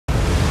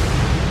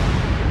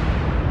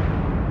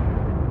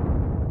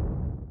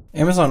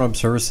Amazon Web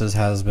Services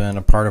has been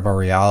a part of our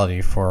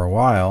reality for a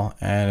while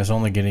and is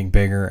only getting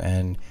bigger,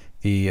 and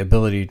the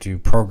ability to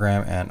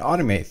program and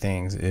automate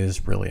things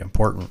is really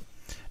important.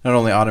 Not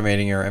only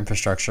automating your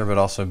infrastructure, but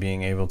also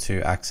being able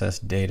to access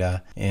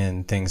data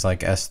in things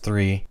like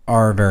S3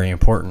 are very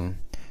important.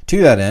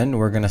 To that end,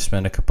 we're going to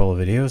spend a couple of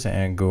videos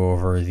and go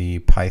over the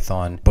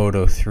Python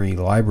boto3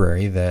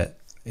 library that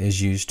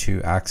is used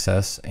to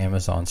access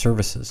Amazon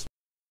services.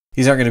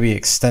 These aren't going to be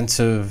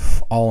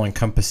extensive,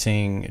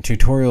 all-encompassing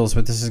tutorials,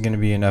 but this is going to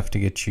be enough to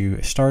get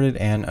you started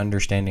and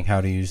understanding how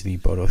to use the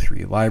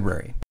boto3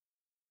 library.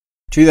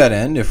 To that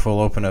end, if we'll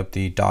open up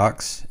the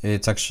docs,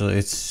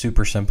 it's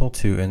super simple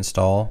to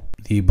install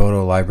the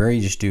Boto library.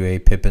 You just do a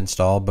pip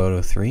install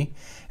boto3,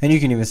 and you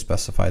can even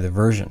specify the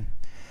version.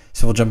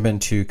 So we'll jump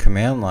into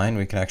command line.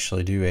 We can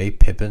actually do a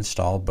pip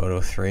install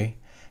boto3,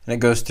 and it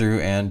goes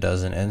through and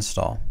does an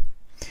install.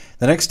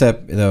 The next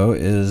step, though,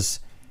 is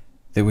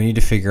that we need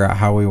to figure out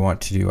how we want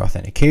to do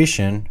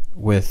authentication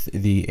with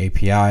the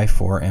API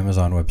for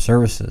Amazon Web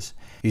Services.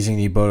 Using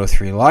the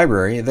boto3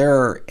 library, there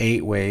are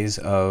 8 ways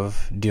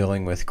of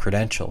dealing with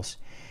credentials.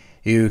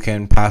 You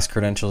can pass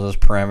credentials as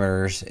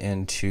parameters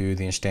into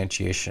the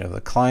instantiation of the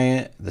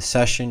client, the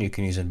session. You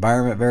can use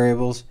environment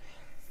variables.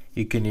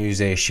 You can use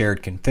a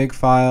shared config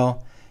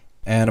file,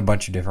 and a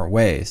bunch of different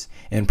ways.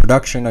 In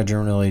production, I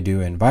generally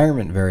do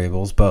environment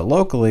variables, but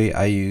locally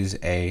I use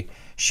a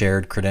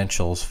shared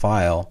credentials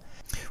file.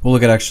 We'll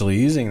look at actually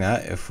using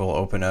that if we'll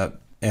open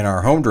up in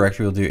our home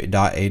directory. We'll do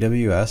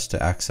 .aws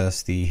to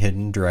access the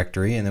hidden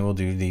directory, and then we'll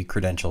do the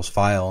credentials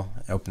file,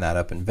 open that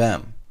up in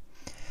Vim.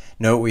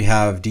 Note we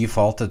have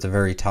default at the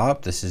very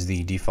top. This is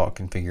the default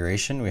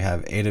configuration. We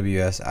have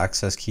AWS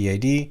access key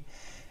ID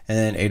and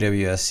then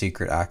AWS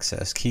secret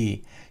access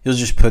key. You'll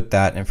just put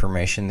that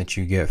information that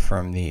you get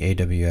from the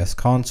AWS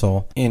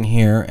console in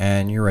here,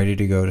 and you're ready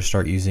to go to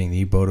start using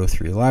the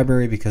boto3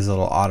 library because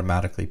it'll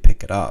automatically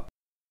pick it up.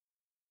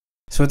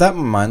 So with that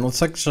in mind,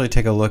 let's actually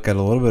take a look at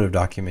a little bit of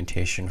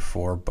documentation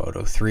for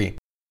boto3.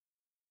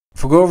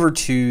 If we'll go over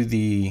to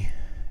the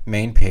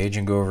main page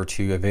and go over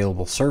to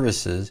available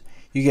services,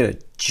 you get a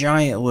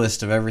giant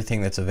list of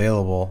everything that's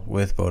available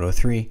with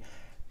boto3.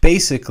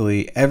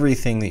 Basically,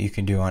 everything that you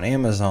can do on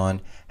Amazon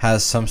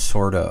has some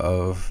sort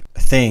of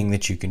thing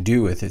that you can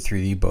do with it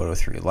through the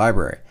boto3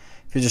 library.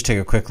 If you just take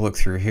a quick look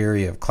through here,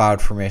 you have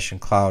CloudFormation,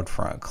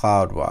 CloudFront,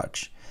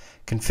 CloudWatch,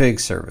 config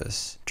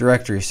service,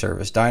 directory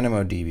service,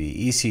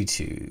 DynamoDB,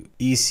 EC2,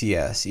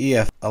 ECS,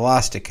 EF,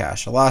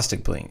 Elasticache,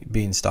 Elastic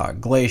Beanstalk,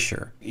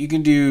 Glacier. You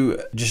can do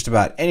just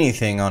about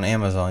anything on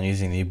Amazon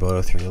using the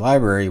boto3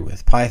 library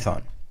with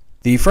Python.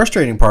 The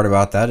frustrating part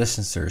about that is,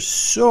 since there's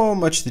so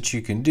much that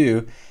you can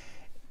do,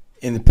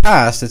 in the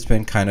past it's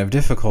been kind of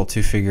difficult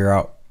to figure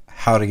out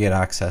how to get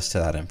access to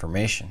that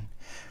information.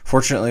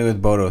 Fortunately,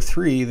 with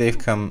boto3, they've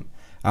come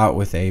out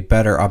with a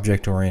better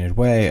object-oriented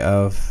way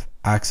of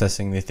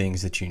accessing the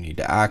things that you need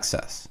to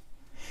access,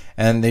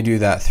 and they do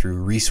that through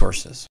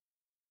resources.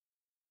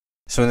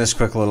 So in this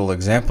quick little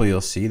example,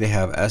 you'll see they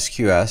have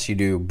SQS. You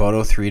do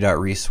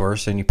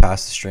boto3.resource and you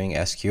pass the string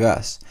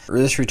SQS.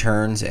 This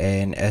returns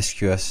an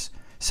SQS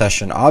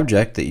session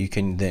object that you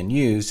can then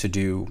use to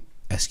do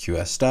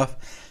SQS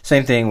stuff.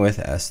 Same thing with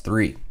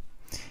S3,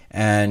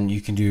 and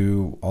you can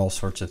do all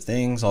sorts of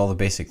things, all the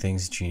basic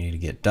things that you need to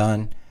get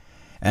done.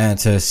 And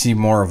to see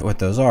more of what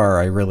those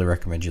are, I really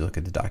recommend you look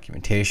at the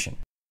documentation.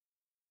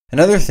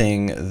 Another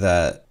thing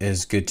that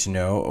is good to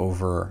know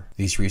over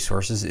these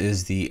resources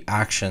is the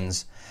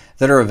actions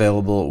that are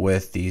available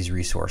with these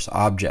resource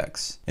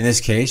objects. In this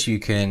case,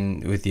 you can,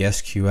 with the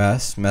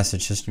SQS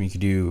message system, you can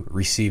do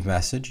receive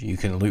message. You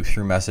can loop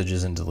through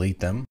messages and delete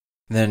them.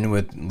 And then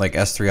with like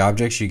S3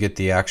 objects, you get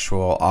the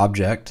actual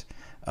object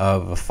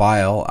of a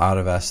file out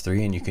of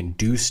S3, and you can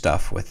do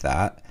stuff with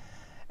that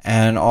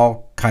and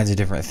all kinds of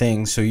different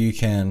things. So you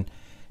can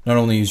not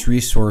only use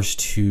resource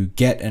to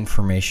get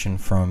information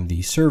from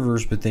the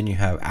servers, but then you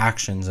have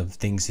actions of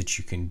things that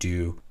you can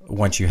do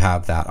once you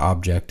have that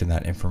object and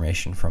that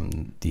information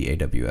from the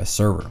AWS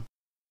server.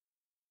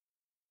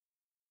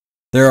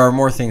 There are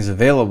more things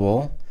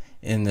available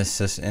in the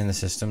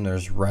system.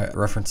 There's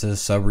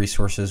references,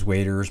 sub-resources,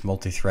 waiters,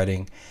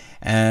 multi-threading,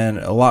 and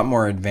a lot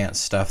more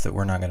advanced stuff that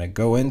we're not going to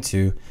go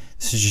into.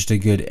 This is just a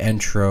good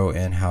intro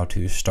in how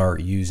to start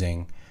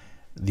using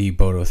the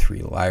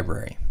boto3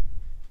 library.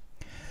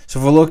 So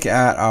if we look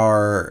at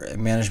our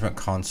management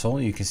console,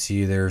 you can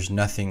see there's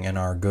nothing in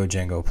our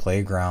GoDjango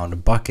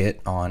playground bucket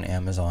on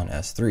Amazon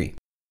S3.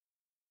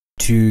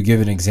 To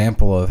give an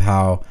example of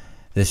how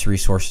this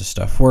resources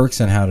stuff works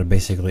and how to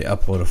basically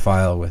upload a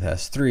file with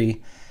S3,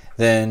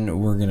 then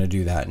we're going to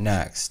do that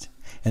next.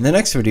 In the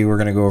next video, we're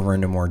going to go over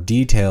into more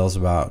details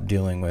about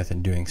dealing with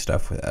and doing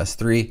stuff with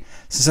S3,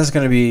 since that's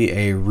going to be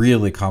a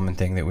really common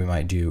thing that we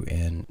might do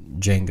in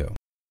Django.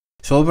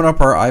 So we'll open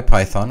up our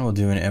IPython. We'll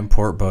do an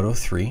import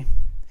boto3.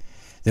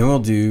 Then we'll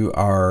do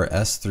our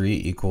S3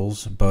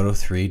 equals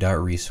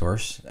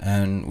boto3.resource,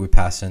 and we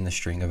pass in the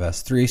string of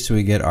S3, so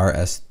we get our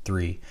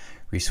S3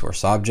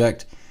 resource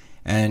object.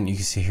 And you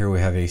can see here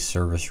we have a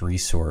service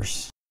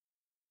resource.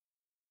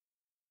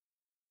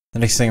 The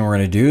next thing we're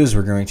going to do is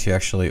we're going to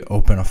actually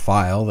open a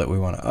file that we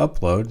want to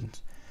upload.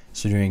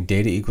 So doing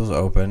data equals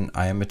open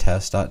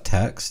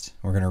iamtest.txt.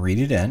 We're going to read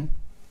it in.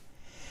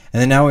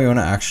 And then now we want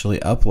to actually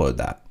upload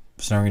that.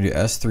 So now we're going to do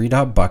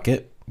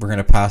s3.bucket. We're going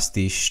to pass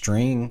the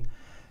string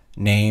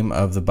name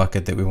of the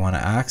bucket that we want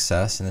to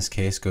access, in this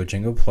case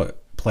GoDjango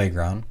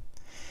playground.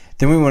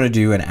 Then we want to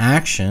do an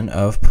action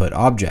of put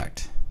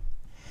object.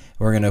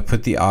 We're going to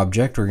put the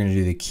object, we're going to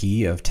do the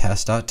key of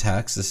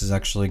test.txt. This is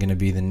actually going to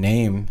be the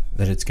name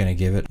that it's going to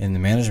give it in the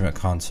management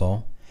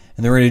console.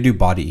 And then we're going to do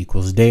body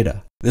equals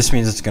data. This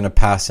means it's going to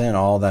pass in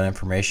all that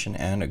information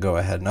and go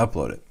ahead and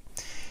upload it.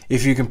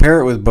 If you compare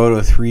it with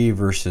boto3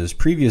 versus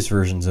previous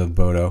versions of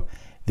Boto,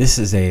 this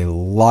is a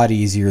lot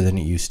easier than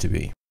it used to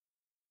be.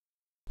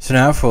 So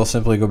now if we'll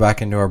simply go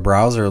back into our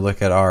browser,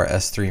 look at our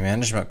S3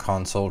 management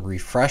console,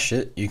 refresh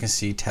it, you can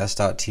see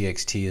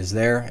test.txt is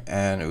there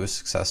and it was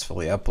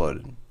successfully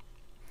uploaded.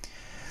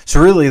 So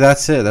really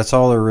that's it. That's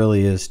all there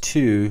really is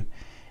to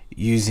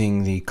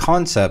using the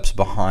concepts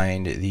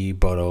behind the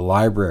Boto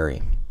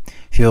library.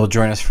 If you'll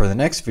join us for the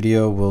next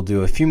video, we'll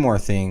do a few more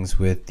things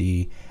with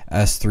the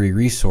S3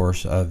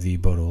 resource of the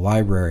Boto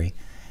library,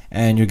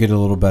 and you'll get a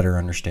little better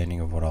understanding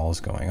of what all is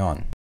going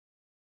on.